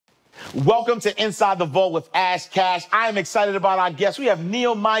Welcome to Inside the Vault with Ash Cash. I am excited about our guest. We have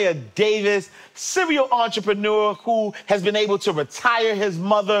Nehemiah Davis, serial entrepreneur who has been able to retire his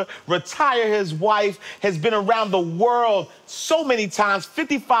mother, retire his wife, has been around the world so many times,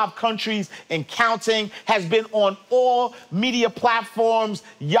 55 countries and counting, has been on all media platforms,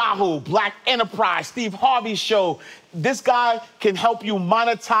 Yahoo, Black Enterprise, Steve Harvey's show. This guy can help you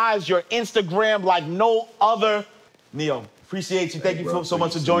monetize your Instagram like no other. Neo, appreciate you. Thank you so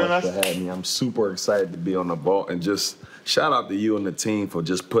much for joining us. For having me. I'm super excited to be on the vault, and just shout out to you and the team for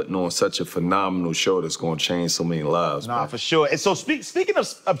just putting on such a phenomenal show that's going to change so many lives. Nah, for sure. And so speaking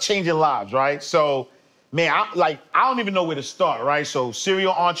of changing lives, right? So, man, I don't even know where to start, right? So,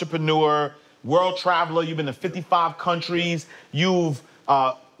 serial entrepreneur, world traveler. You've been to 55 countries. You've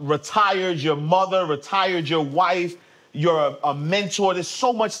retired your mother, retired your wife. You're a mentor. There's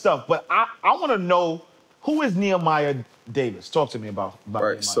so much stuff. But I want to know, who is Nehemiah Davis? Talk to me about Right,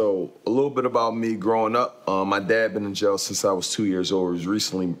 Nehemiah. So a little bit about me growing up. My dad been in jail since I was 2 years old. He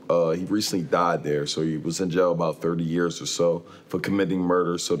recently died there. So he was in jail about 30 years or so for committing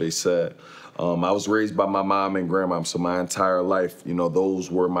murder, so they said. I was raised by my mom and grandma, so my entire life, you know, those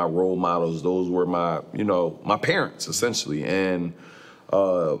were my role models. Those were my, you know, my parents, essentially. And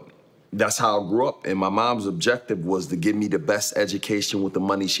that's how I grew up. And my mom's objective was to give me the best education with the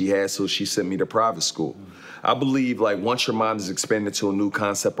money she had, so she sent me to private school. I believe, like, once your mind is expanded to a new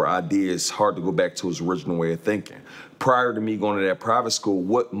concept or idea, it's hard to go back to its original way of thinking. Prior to me going to that private school,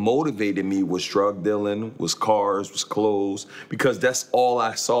 what motivated me was drug dealing, was cars, was clothes, because that's all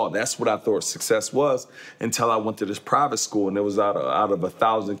I saw. That's what I thought success was, until I went to this private school, and there was out of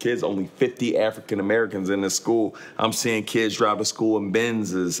 1,000 kids, only 50 African Americans in this school. I'm seeing kids drive to school in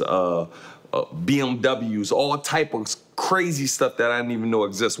Benzes, BMWs, all type of crazy stuff that I didn't even know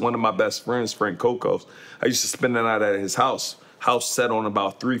exists. One of my best friends, Frank Kokos, I used to spend the night at his house. House set on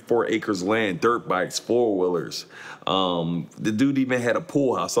about 3-4 acres of land, dirt bikes, four-wheelers. The dude even had a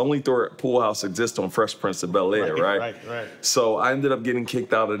pool house. The only pool house exists on Fresh Prince of Bel-Air, right? Right. So I ended up getting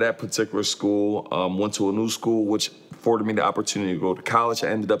kicked out of that particular school, went to a new school, which afforded me the opportunity to go to college. I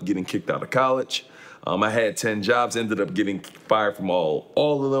ended up getting kicked out of college. I had 10 jobs, ended up getting fired from all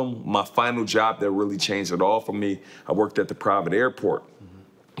of them. My final job that really changed it all for me, I worked at the private airport,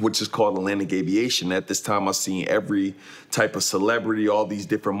 which is called Atlantic Aviation. At this time, I seen every type of celebrity, all these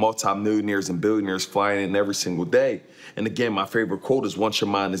different multimillionaires and billionaires flying in every single day. And again, my favorite quote is, once your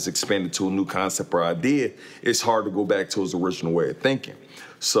mind is expanded to a new concept or idea, it's hard to go back to its original way of thinking.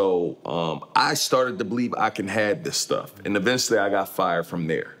 So I started to believe I can have this stuff. And eventually I got fired from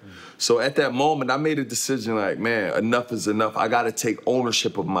there. So at that moment, I made a decision like, man, enough is enough. I got to take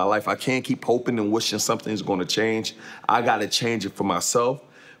ownership of my life. I can't keep hoping and wishing something's going to change. I got to change it for myself.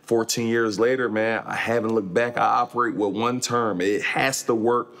 14 years later, man, I haven't looked back. I operate with one term. It has to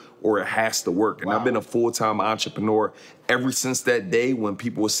work, or it has to work. And Wow. I've been a full-time entrepreneur ever since that day when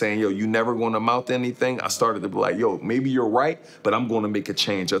people were saying, yo, you never going to amount to anything. I started to be like, yo, maybe you're right, but I'm going to make a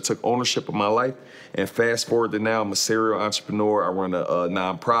change. I took ownership of my life, and fast forward to now, I'm a serial entrepreneur. I run a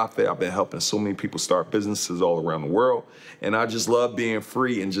nonprofit. I've been helping so many people start businesses all around the world. And I just love being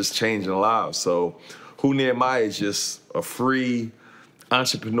free and just changing lives. So who Nehemiah is just a free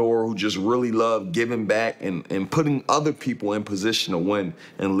entrepreneur who just really loved giving back and putting other people in position to win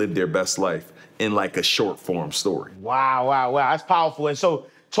and live their best life in like a short form story. Wow. That's powerful. And so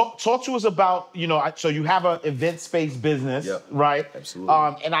talk to us about, you know, so you have an event space business, Yep. right?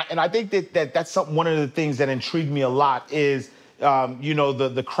 Absolutely. And I think that's one of the things that intrigued me a lot is, you know,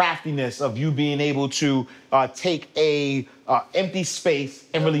 the craftiness of you being able to take a empty space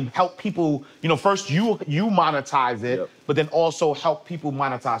and really help people. You know, first you monetize it, but then also help people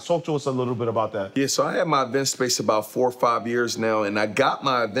monetize. Talk to us a little bit about that. Yeah, so I had my event space about 4 or 5 years now, and I got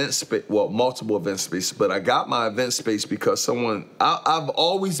my event space, well, multiple event spaces, but I got my event space because I've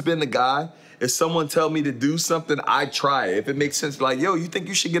always been the guy, if someone tell me to do something, I try it. If it makes sense, like, yo, you think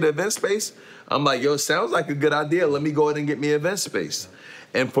you should get an event space? I'm like, yo, sounds like a good idea. Let me go ahead and get me an event space.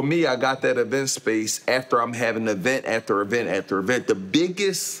 And for me, I got that event space after I'm having event after event after event. The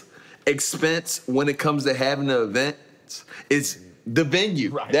biggest expense when it comes to having an event is the venue.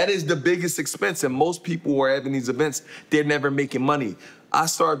 Right. That is the biggest expense. And most people who are having these events, they're never making money. I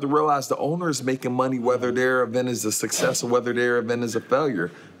started to realize the owner is making money whether their event is a success or whether their event is a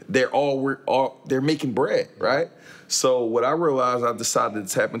failure. They're making bread, right? So what I realized, I decided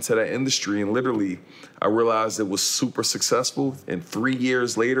to tap into that industry, and literally I realized it was super successful. And 3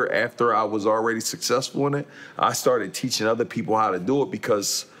 years later, after I was already successful in it, I started teaching other people how to do it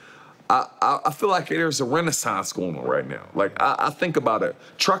because I feel like there's a renaissance going on right now. Like, I think about it.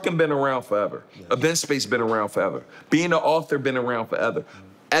 Trucking been around forever. Event space been around forever. Being an author been around forever.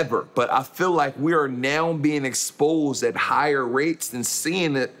 ever. But I feel like we are now being exposed at higher rates and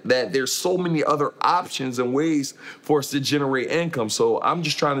seeing that there's so many other options and ways for us to generate income. So I'm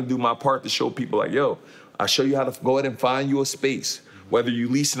just trying to do my part to show people like, yo, I show you how to go ahead and find you a space, whether you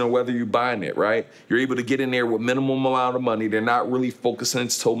leasing or whether you buying it, right? You're able to get in there with minimum amount of money. They're not really focusing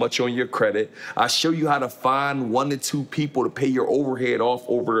so much on your credit. I show you how to find 1 to 2 people to pay your overhead off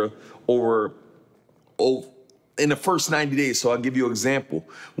over in the first 90 days. So I'll give you an example.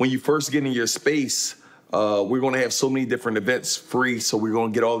 When you first get in your space, we're going to have so many different events free. So we're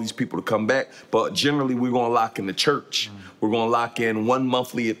going to get all these people to come back. But generally, we're going to lock in the church. We're going to lock in 1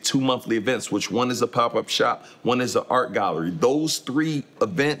 monthly, 2 monthly events, which one is a pop-up shop, one is an art gallery. Those 3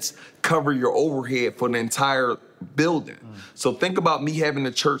 events cover your overhead for the entire building. So think about me having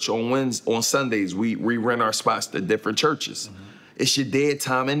a church on Sundays. We rent our spots to different churches. It's your dead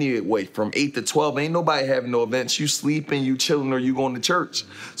time anyway. From 8 to 12, ain't nobody having no events. You sleeping, you chilling, or you going to church.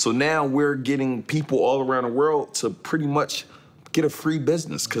 So now we're getting people all around the world to pretty much get a free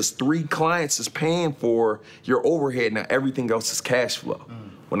business because 3 clients is paying for your overhead. Now everything else is cash flow.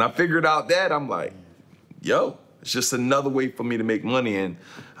 When I figured out that, I'm like, yo, it's just another way for me to make money. And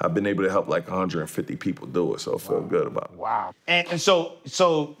I've been able to help like 150 people do it. So I feel good about it. Wow. And so,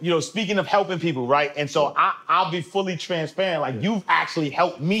 you know, speaking of helping people, right? And so I'll be fully transparent. Like you've actually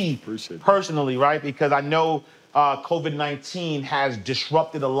helped me personally, right? Because I know COVID-19 has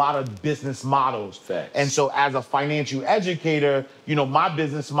disrupted a lot of business models. Facts. And so as a financial educator, you know, my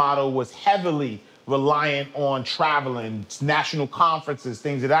business model was heavily reliant on traveling, national conferences,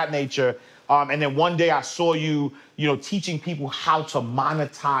 things of that nature. And then one day I saw you, you know, teaching people how to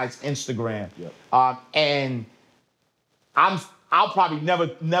monetize Instagram. And I'll probably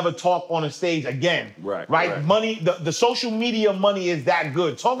never talk on a stage again. Right? Money, the social media money is that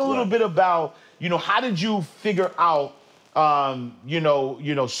good. Talk a little bit about, you know, how did you figure out, you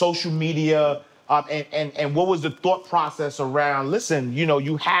know, social media, and what was the thought process around? Listen, you know,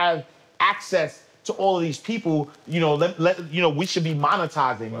 you have access to all of these people, you know, you know, we should be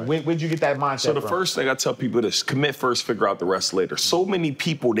monetizing. Where'd you get that mindset So the first thing I tell people is commit first, figure out the rest later. So many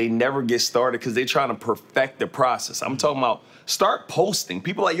people, they never get started because they're trying to perfect the process. I'm talking about start posting.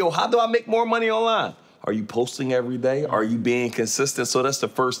 People are like, yo, how do I make more money online? Are you posting every day? Are you being consistent? So that's the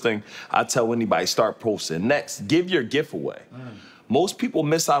first thing I tell anybody, start posting. Next, give your gift away. Most people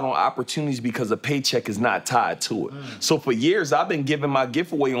miss out on opportunities because a paycheck is not tied to it. So for years, I've been giving my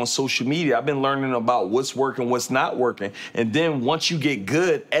gift away on social media. I've been learning about what's working, what's not working. And then once you get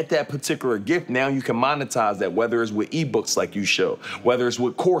good at that particular gift, now you can monetize that, whether it's with ebooks like you show, whether it's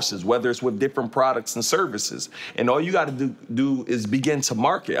with courses, whether it's with different products and services. And all you got to do is begin to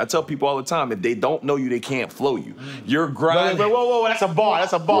market. I tell people all the time, if they don't know you, they can't flow you. You're grinding. Whoa, that's a bar.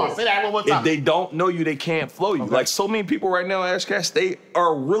 That's a bar. Yeah. Say that one more time. If they don't know you, they can't flow you. Like so many people right now, Ash Cash, they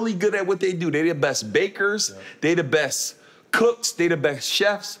are really good at what they do. They're the best bakers, they the best cooks, they the best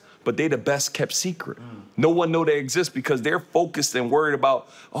chefs, but they the best kept secret. No one know they exist because they're focused and worried about,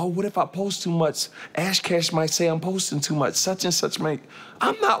 oh, what if I post too much? Ash Cash might say I'm posting too much, such and such might.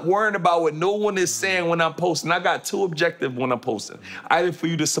 I'm not worrying about what no one is saying when I'm posting. I got 2 objectives when I'm posting. Either for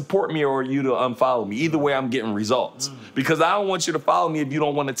you to support me or you to unfollow me. Either way, I'm getting results. Because I don't want you to follow me if you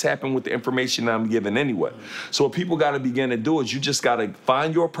don't want to tap in with the information that I'm giving anyway. So what people got to begin to do is you just got to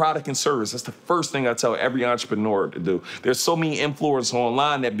find your product and service. That's the first thing I tell every entrepreneur to do. There's so many influencers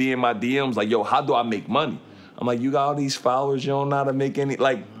online that be in my DMs like, yo, how do I make money? I'm like, you got all these followers, you don't know how to make any,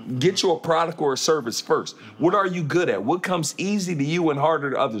 like, get you a product or a service first. What are you good at? What comes easy to you and harder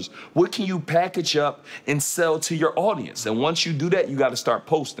to others? What can you package up and sell to your audience? And once you do that, you got to start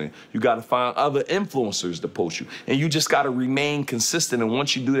posting. You got to find other influencers to post you. And you just got to remain consistent. And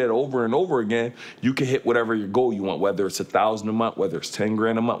once you do that over and over again, you can hit whatever your goal you want, whether it's 1,000 a month, whether it's 10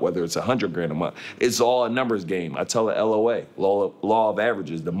 grand a month, whether it's 100 grand a month. It's all a numbers game. I tell the LOA, law of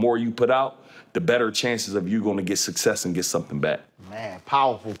averages. The more you put out, the better chances of you going to get success and get something back. Man,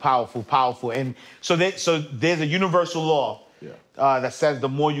 powerful, powerful, powerful. And so there's a universal law that says the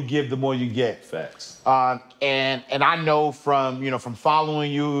more you give, the more you get. Facts. And I know from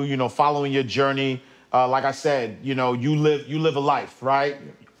following you, following your journey, like I said, you live a life, right?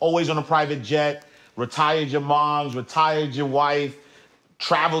 Always on a private jet, retired your moms, retired your wife,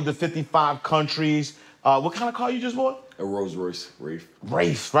 traveled to 55 countries. What kind of car you just bought? A Rolls Royce Wraith.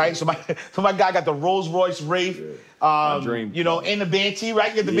 Wraith, right? So my guy got the Rolls Royce Wraith. My dream. And the Banshee, right?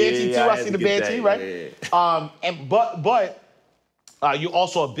 You get the Banshee too. I see the Banshee, right? But you're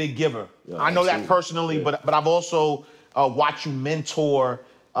also a big giver. I know that personally, but I've also watched you mentor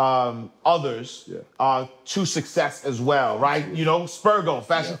others to success as well, right? Spurgo,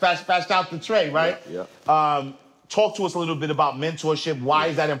 fast out the tray, right? talk to us a little bit about mentorship. Why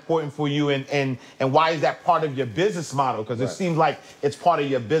is that important for you, and why is that part of your business model? Because it seems like it's part of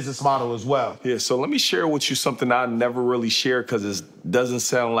your business model as well. Yeah, so let me share with you something I never really share because it doesn't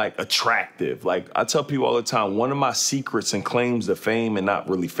sound like attractive. Like I tell people all the time, one of my secrets and claims to fame, and not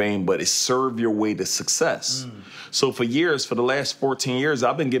really fame, but is serve your way to success. So for years, for the last 14 years,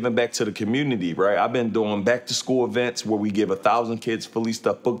 I've been giving back to the community, right? I've been doing back to school events where we give 1,000 kids fully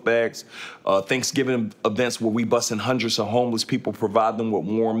stuffed book bags, Thanksgiving events where we bust in hundreds of homeless people, provide them with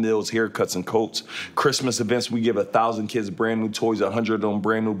warm meals, haircuts, and coats. Christmas events, we give 1,000 kids brand new toys, 100 of them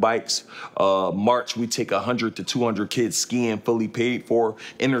brand new bikes. March, we take 100 to 200 kids skiing, fully paid for.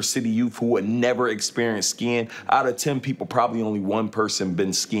 Inner city youth who would never experience skiing. Out of 10 people, probably only one person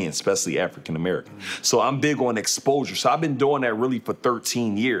been skiing, especially African American. So I'm big on exposure. So I've been doing that really for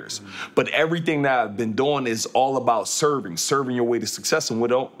 13 years. But everything that I've been doing is all about serving your way to success. And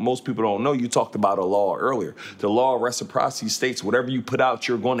what most people don't know, you talked about a law earlier. The law of reciprocity states whatever you put out,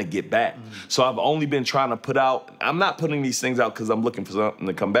 you're going to get back. So I've only been trying to put out, I'm not putting these things out because I'm looking for something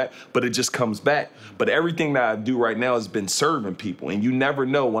to come back, but it just comes back. But everything that I do right now has been serving people. And you never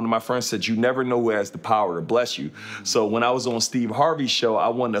know. One of my friends said, you never know who has the power to bless you. So when I was on Steve Harvey's show, I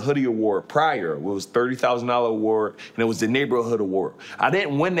won the Hoodie Award prior. It was $30,000 award, and it was the Neighborhood Award. I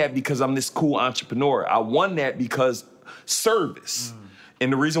didn't win that because I'm this cool entrepreneur. I won that because service.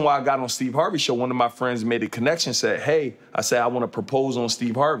 And the reason why I got on Steve Harvey's show, one of my friends made a connection, said, hey, I said, I want to propose on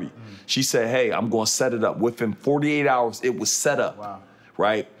Steve Harvey. She said, hey, I'm going to set it up. Within 48 hours, it was set up,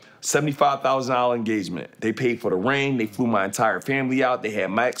 right? $75,000 engagement. They paid for the ring. They flew my entire family out. They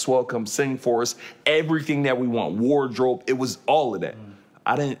had Maxwell come sing for us. Everything that we want, wardrobe, it was all of that.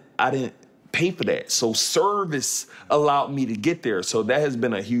 I didn't pay for that. So service allowed me to get there. So that has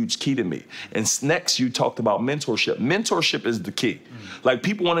been a huge key to me. And next, you talked about mentorship. Mentorship is the key. Like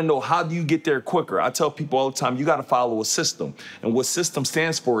people want to know, how do you get there quicker? I tell people all the time, you got to follow a system. And what system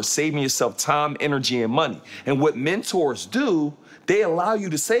stands for is saving yourself time, energy, and money. And what mentors do, they allow you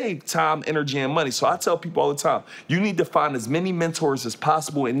to save time, energy, and money. So I tell people all the time, you need to find as many mentors as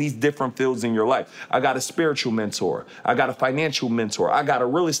possible in these different fields in your life. I got a spiritual mentor. I got a financial mentor. I got a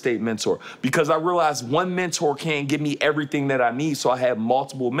real estate mentor, because I realized one mentor can't give me everything that I need. So I have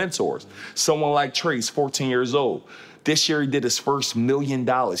multiple mentors. Someone like Trace, 14 years old. This year he did his first $1 million.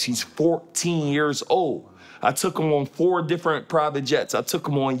 He's 14 years old. I took him on 4 different private jets. I took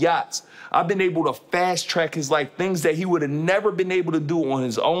him on yachts. I've been able to fast track his life, things that he would have never been able to do on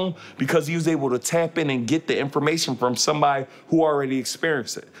his own, because he was able to tap in and get the information from somebody who already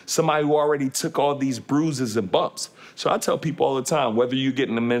experienced it, somebody who already took all these bruises and bumps. So I tell people all the time, whether you're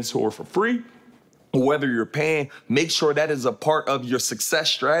getting a mentor for free, or whether you're paying, make sure that is a part of your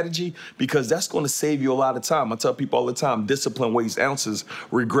success strategy, because that's going to save you a lot of time. I tell people all the time, discipline weighs ounces,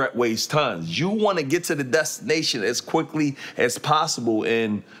 regret weighs tons. You want to get to the destination as quickly as possible,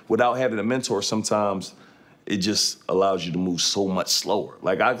 and without having a mentor, sometimes it just allows you to move so much slower.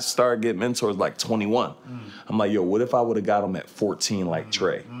 Like I started getting mentors like 21. I'm like, yo, what if I would have got them at 14 like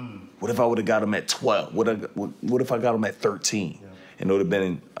Trey? What if I would have got them at 12? What if I got them at 13? And it would have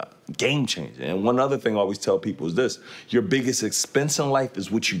been game changing. And one other thing I always tell people is this: your biggest expense in life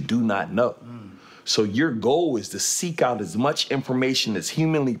is what you do not know. So your goal is to seek out as much information as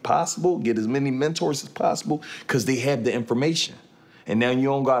humanly possible, get as many mentors as possible, because they have the information. And now you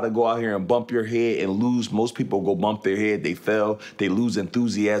don't got to go out here and bump your head and lose. Most people go bump their head, they fail, they lose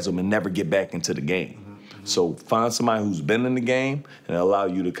enthusiasm and never get back into the game. So find somebody who's been in the game and allow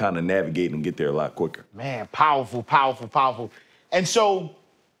you to kind of navigate and get there a lot quicker. Man, powerful, powerful, powerful. And so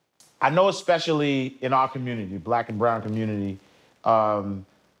I know, especially in our community, Black and brown community,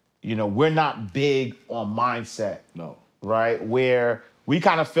 you know, we're not big on mindset. No. Right? Where we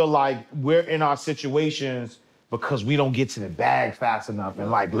kind of feel like we're in our situations because we don't get to the bag fast enough.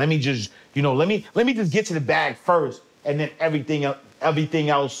 And like, let me just, you know, let me just get to the bag first, and then everything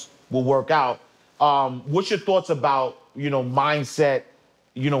else will work out. What's your thoughts about, you know, mindset,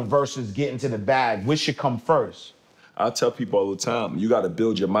 you know, versus getting to the bag? Which should come first? I tell people all the time, you got to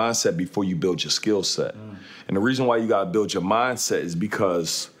build your mindset before you build your skill set. And the reason why you got to build your mindset is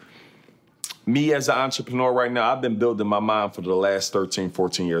because me as an entrepreneur right now, I've been building my mind for the last 13,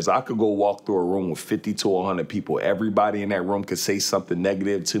 14 years. I could go walk through a room with 50 to 100 people. Everybody in that room could say something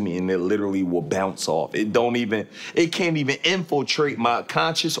negative to me, and it literally will bounce off. It can't even infiltrate my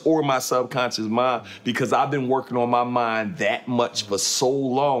conscious or my subconscious mind, because I've been working on my mind that much for so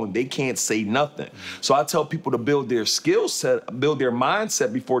long, they can't say nothing. So I tell people to build their skill set, build their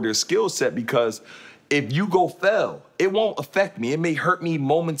mindset before their skill set, because if you go fail, it won't affect me. It may hurt me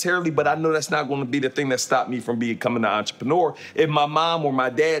momentarily, but I know that's not going to be the thing that stopped me from becoming an entrepreneur. If my mom or my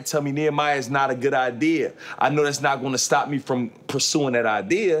dad tell me Nehemiah is not a good idea, I know that's not going to stop me from pursuing that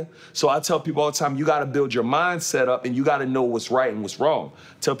idea. So I tell people all the time, you got to build your mindset up and you got to know what's right and what's wrong.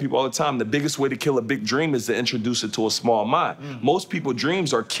 I tell people all the time, the biggest way to kill a big dream is to introduce it to a small mind. Most people's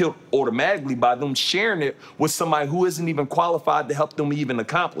dreams are killed automatically by them sharing it with somebody who isn't even qualified to help them even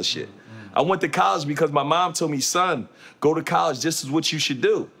accomplish it. I went to college because my mom told me, son, go to college. This is what you should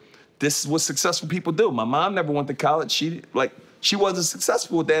do. This is what successful people do. My mom never went to college. She wasn't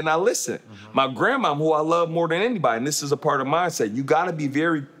successful with that, and I listened. My grandma, who I love more than anybody, and this is a part of mindset, you got to be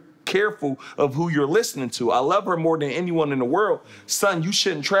very careful of who you're listening to. I love her more than anyone in the world. Son, you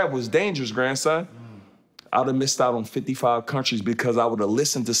shouldn't travel. It's dangerous, grandson. I would have missed out on 55 countries because I would have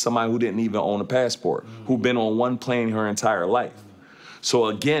listened to somebody who didn't even own a passport, who'd been on one plane her entire life. So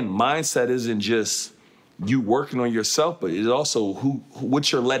again, mindset isn't just you working on yourself, but it's also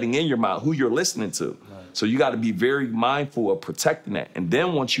what you're letting in your mind, who you're listening to. Right. So you got to be very mindful of protecting that. And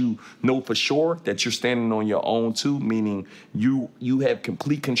then once you know for sure that you're standing on your own too, meaning you have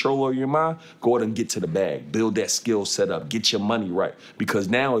complete control over your mind, go ahead and get to the bag, build that skill set up, get your money right. Because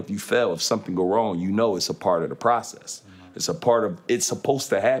now if you fail, if something go wrong, you know it's a part of the process. It's a part of, it's supposed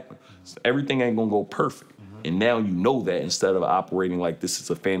to happen. So everything ain't gonna go perfect. And now you know that instead of operating like this is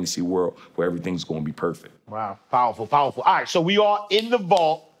a fantasy world where everything's going to be perfect. Wow. Powerful, powerful. All right, so we are in the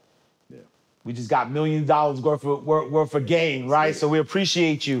vault. Yeah. We just got $millions worth of game, right? Yeah. So we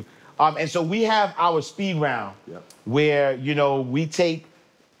appreciate you. And so we have our speed round where, you know, we take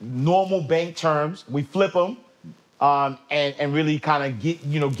normal bank terms, we flip them, and really kind of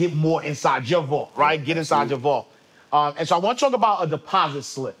get more inside your vault, right? Get inside your vault. And so I want to talk about a deposit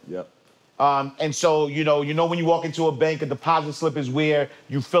slip. Yep. And so, you know, when you walk into a bank, a deposit slip is where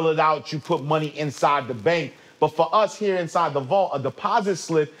you fill it out, you put money inside the bank. But for us here inside the vault, a deposit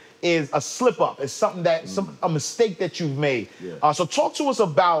slip is a slip up. It's something that, a mistake that you've made. Yeah. So talk to us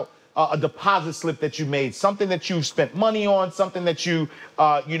about a deposit slip that you made, something that you've spent money on, something that you,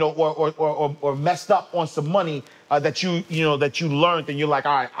 or messed up on some money that you learned and you're like,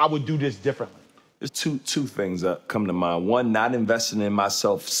 all right, I would do this differently. There's two things that come to mind. One, not investing in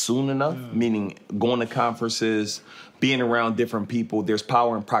myself soon enough, meaning going to conferences, being around different people. There's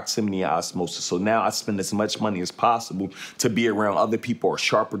power in proximity and osmosis. So now I spend as much money as possible to be around other people who are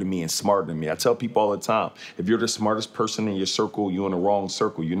sharper than me and smarter than me. I tell people all the time, if you're the smartest person in your circle, you're in the wrong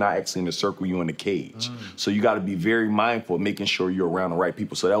circle. You're not actually in the circle, you're in a cage. So you got to be very mindful of making sure you're around the right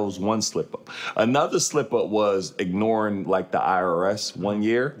people. So that was one slip up. Another slip up was ignoring like the IRS one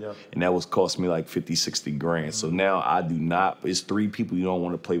year, and that was cost me like 50, 60 grand. So now I do not, it's three people you don't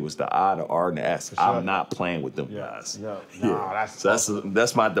want to play with, the I, the R, and the S. Sure. I'm not playing with them guys.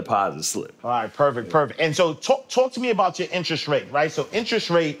 That's my deposit slip. All right, perfect. And so talk to me about your interest rate, right? So interest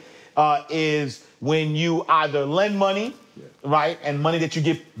rate is when you either lend money, right, and money that you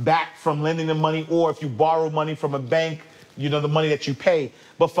get back from lending the money, or if you borrow money from a bank, you know, the money that you pay.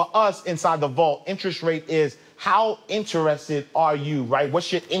 But for us inside the vault, interest rate is how interested are you, right?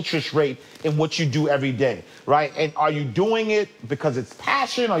 What's your interest rate in what you do every day, right? And are you doing it because it's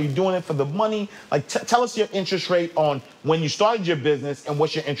passion? Are you doing it for the money? Like, tell us your interest rate on when you started your business and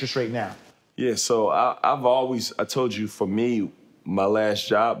what's your interest rate now? Yeah, so I told you, for me, my last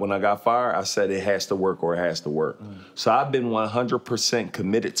job, when I got fired, I said it has to work or it has to work. So I've been 100%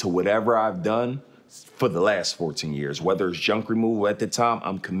 committed to whatever I've done for the last 14 years. Whether it's junk removal at the time,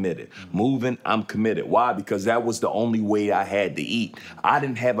 I'm committed. Moving, I'm committed. Why? Because that was the only way I had to eat. I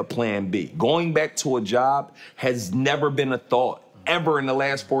didn't have a plan B. Going back to a job has never been a thought. Ever in the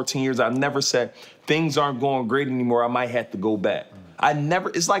last 14 years, I've never said, things aren't going great anymore, I might have to go back.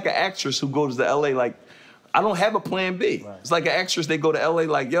 It's like an actress who goes to LA like, I don't have a plan B. Right. It's like an actress, they go to LA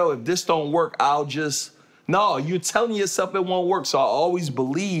like, yo, if this don't work, no, you're telling yourself it won't work. So I always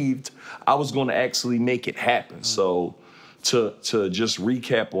believed I was going to actually make it happen. So to just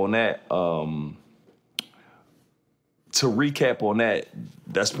recap on that,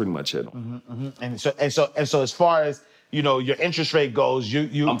 that's pretty much it. And so as far as, you know, your interest rate goes,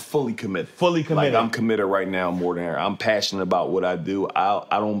 I'm fully committed. Fully committed. Like, I'm committed right now more than ever. I'm passionate about what I do. I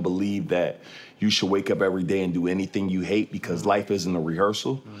don't believe that you should wake up every day and do anything you hate, because life isn't a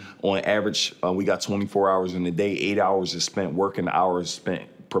rehearsal. On average, we got 24 hours in a day. 8 hours is spent working, hours spent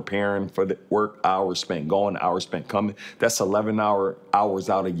preparing for the work, hours spent going, hours spent coming. That's 11 hours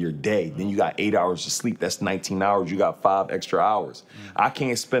out of your day. Then you got 8 hours of sleep. That's 19 hours. You got 5 extra hours. I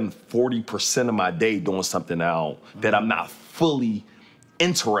can't spend 40% of my day doing something that I'm not fully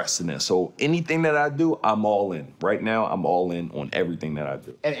interested in. So anything that I do, I'm all in. Right now, I'm all in on everything that I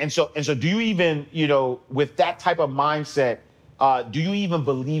do. And so do you even, with that type of mindset, do you even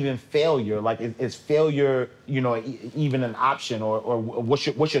believe in failure? Like, is failure, even an option, or what's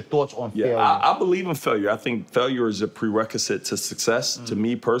your thoughts on failure? I believe in failure. I think failure is a prerequisite to success. To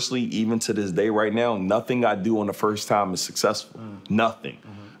me personally, even to this day right now, nothing I do on the first time is successful. Nothing.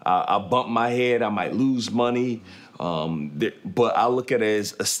 I bump my head. I might lose money. But I look at it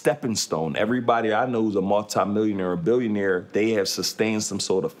as a stepping stone. Everybody I know who's a multimillionaire or billionaire, they have sustained some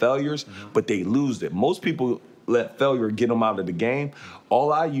sort of failures, but they lose it. Most people let failure get them out of the game.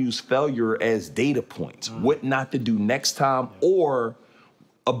 All I use failure as data points, what not to do next time, or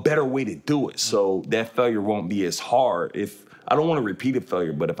a better way to do it. So that failure won't be as hard. If I don't want to repeat a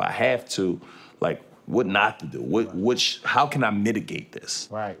failure, but if I have to, like, what not to do, how can I mitigate this?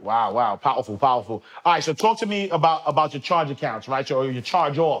 Right. Wow. Powerful. All right. So talk to me about your charge accounts, right? Or your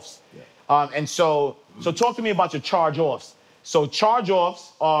charge offs. Yeah. And so talk to me about your charge offs. So charge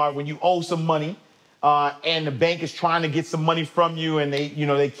offs are when you owe some money, and the bank is trying to get some money from you, and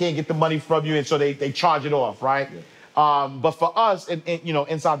they can't get the money from you, and so they charge it off, right? Yeah. But for us,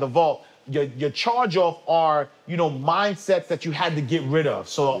 inside the vault, your charge off are mindsets that you had to get rid of.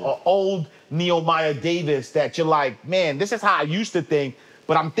 So old Nehemiah Davis that you're like, man, this is how I used to think,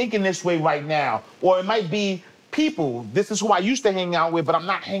 but I'm thinking this way right now. Or it might be people, this is who I used to hang out with, but I'm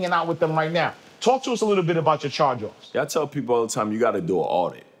not hanging out with them right now. Talk to us a little bit about your charge offs. Yeah, I tell people all the time, you got to do an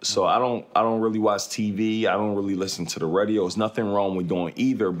audit. So I don't really watch TV. I don't really listen to the radio. There's nothing wrong with doing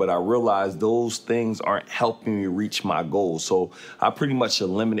either, but I realize those things aren't helping me reach my goals. So I pretty much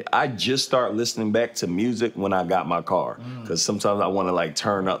eliminate. I just start listening back to music when I got my car, because sometimes I want to like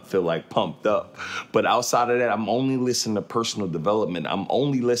turn up, feel like pumped up. But outside of that, I'm only listening to personal development. I'm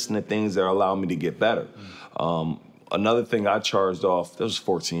only listening to things that allow me to get better. Another thing I charged off, that was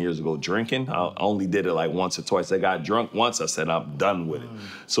 14 years ago, drinking. I only did it like once or twice. I got drunk once, I said I'm done with it.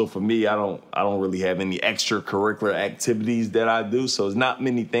 So for me, I don't really have any extracurricular activities that I do. So it's not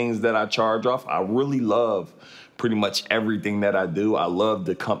many things that I charge off. I really love pretty much everything that I do. I love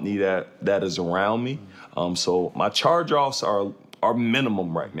the company that is around me. So my charge offs are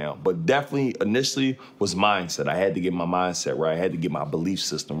minimum right now, but definitely initially was mindset. I had to get my mindset right. I had to get my belief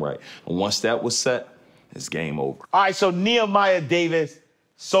system right. And once that was set, it's game over. All right, so Nehemiah Davis,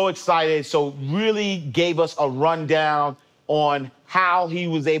 so excited. So really gave us a rundown on how he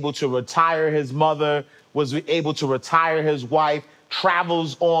was able to retire his mother, was able to retire his wife,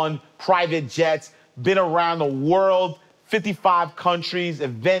 travels on private jets, been around the world, 55 countries,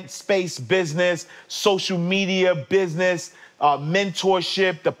 event space business, social media business,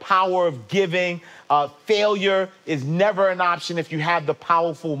 mentorship, the power of giving. Failure is never an option if you have the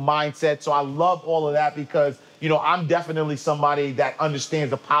powerful mindset. So I love all of that because, I'm definitely somebody that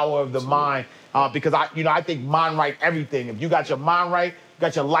understands the power of the mind, because I think mind right everything. If you got your mind right, you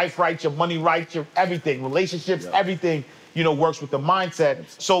got your life right, your money right, your everything, relationships, everything, works with the mindset.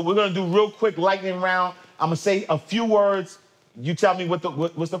 So we're going to do real quick lightning round. I'm going to say a few words. You tell me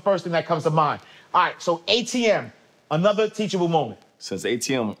what's the first thing that comes to mind. All right, so ATM. Another teachable moment. Since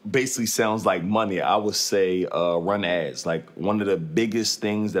ATM basically sounds like money, I would say run ads. Like one of the biggest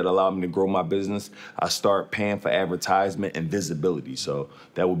things that allowed me to grow my business, I start paying for advertisement and visibility. So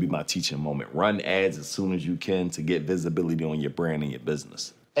that would be my teaching moment. Run ads as soon as you can to get visibility on your brand and your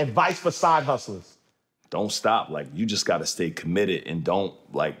business. Advice for side hustlers. Don't stop. Like, you just got to stay committed and don't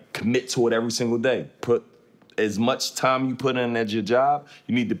commit to it every single day. Put as much time you put in at your job,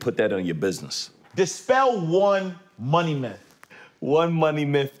 you need to put that on your business. Dispel one money myth. One money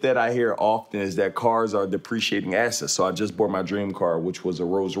myth that I hear often is that cars are depreciating assets. So I just bought my dream car, which was a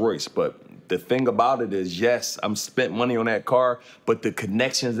Rolls Royce. But the thing about it is, yes, I'm spent money on that car, but the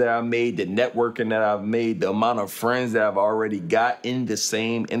connections that I made, the networking that I've made, the amount of friends that I've already got in the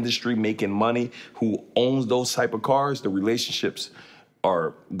same industry making money who owns those type of cars, the relationships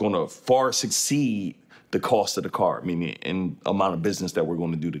are going to far succeed the cost of the car, meaning in amount of business that we're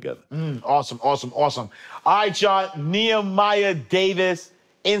going to do together. Awesome. All right, y'all. Nehemiah Davis,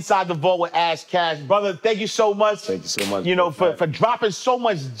 Inside the Vault with Ash Cash. Brother, thank you so much. Thank you so much. For dropping so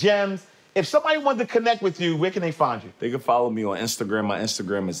much gems. If somebody wanted to connect with you, where can they find you? They can follow me on Instagram. My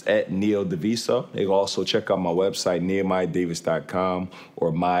Instagram is @NeoDaviso. They can also check out my website, NehemiahDavis.com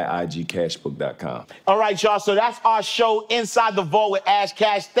or myigcashbook.com. All right, y'all. So that's our show, Inside the Vault with Ash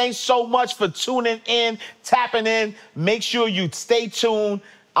Cash. Thanks so much for tuning in, tapping in. Make sure you stay tuned.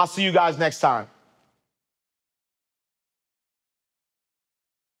 I'll see you guys next time.